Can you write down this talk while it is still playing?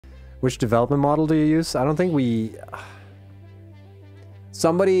Which development model do you use? I don't think we...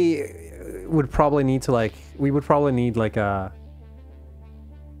 Somebody would probably need to like... We would probably need like a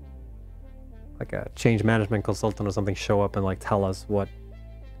change management consultant or something show up and like tell us what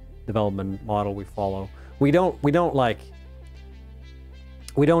development model we follow. We don't look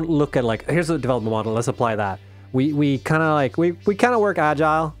at like, here's a development model, let's apply that. We kind of like, we kind of work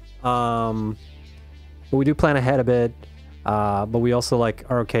agile. But we do plan ahead a bit. But we also like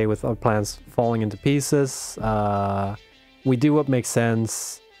are okay with our plans falling into pieces. We do what makes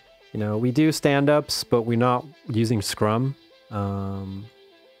sense. You know, we do stand-ups, but we're not using Scrum.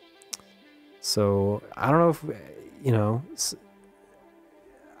 So I don't know if, you know,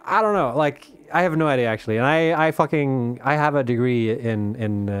 I don't know. Like, I have no idea actually. And I have a degree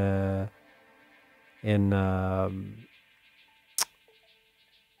in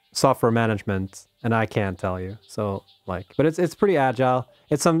software management, and I can't tell you. So like, but it's pretty agile.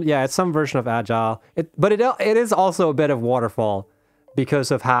 It's some version of agile. But it is also a bit of waterfall because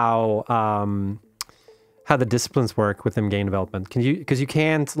of how the disciplines work within game development. Because you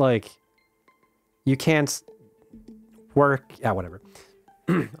can't work. Yeah, whatever.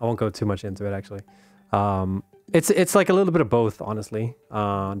 I won't go too much into it actually. It's like a little bit of both, honestly,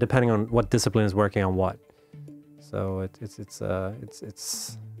 depending on what discipline is working on what. So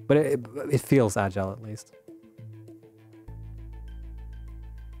but it feels agile at least.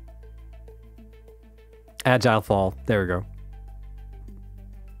 Agile fall. There we go.